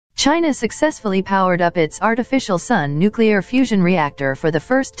China successfully powered up its artificial sun nuclear fusion reactor for the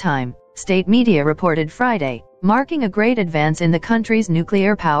first time, state media reported Friday, marking a great advance in the country's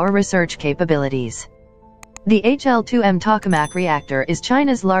nuclear power research capabilities. The HL-2M tokamak reactor is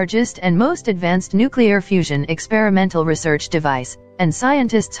China's largest and most advanced nuclear fusion experimental research device, and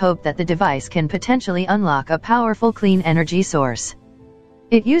scientists hope that the device can potentially unlock a powerful clean energy source.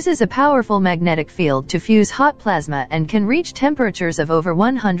 It uses a powerful magnetic field to fuse hot plasma and can reach temperatures of over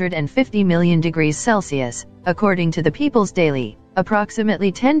 150 million degrees Celsius, according to the People's Daily,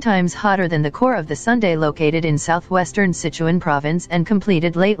 approximately 10 times hotter than the core of the Sun located in southwestern Sichuan province and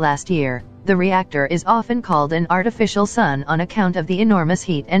completed late last year. The reactor is often called an artificial sun on account of the enormous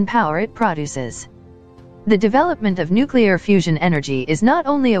heat and power it produces. The development of nuclear fusion energy is not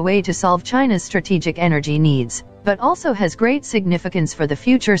only a way to solve China's strategic energy needs, but also has great significance for the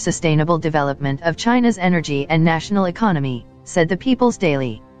future sustainable development of China's energy and national economy, said the People's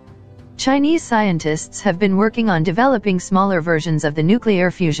Daily. Chinese scientists have been working on developing smaller versions of the nuclear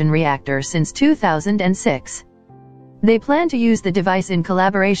fusion reactor since 2006. They plan to use the device in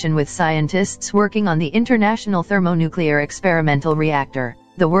collaboration with scientists working on the International Thermonuclear Experimental Reactor,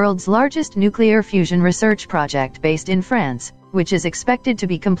 the world's largest nuclear fusion research project based in France, which is expected to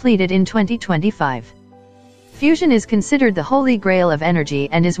be completed in 2025. Fusion is considered the holy grail of energy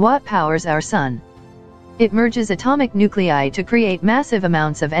and is what powers our sun. It merges atomic nuclei to create massive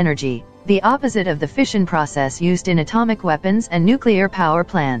amounts of energy, the opposite of the fission process used in atomic weapons and nuclear power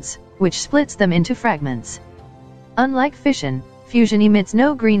plants, which splits them into fragments. Unlike fission, fusion emits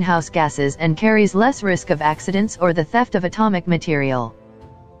no greenhouse gases and carries less risk of accidents or the theft of atomic material.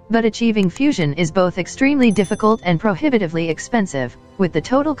 But achieving fusion is both extremely difficult and prohibitively expensive, with the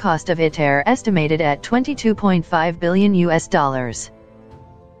total cost of ITER estimated at $22.5 billion.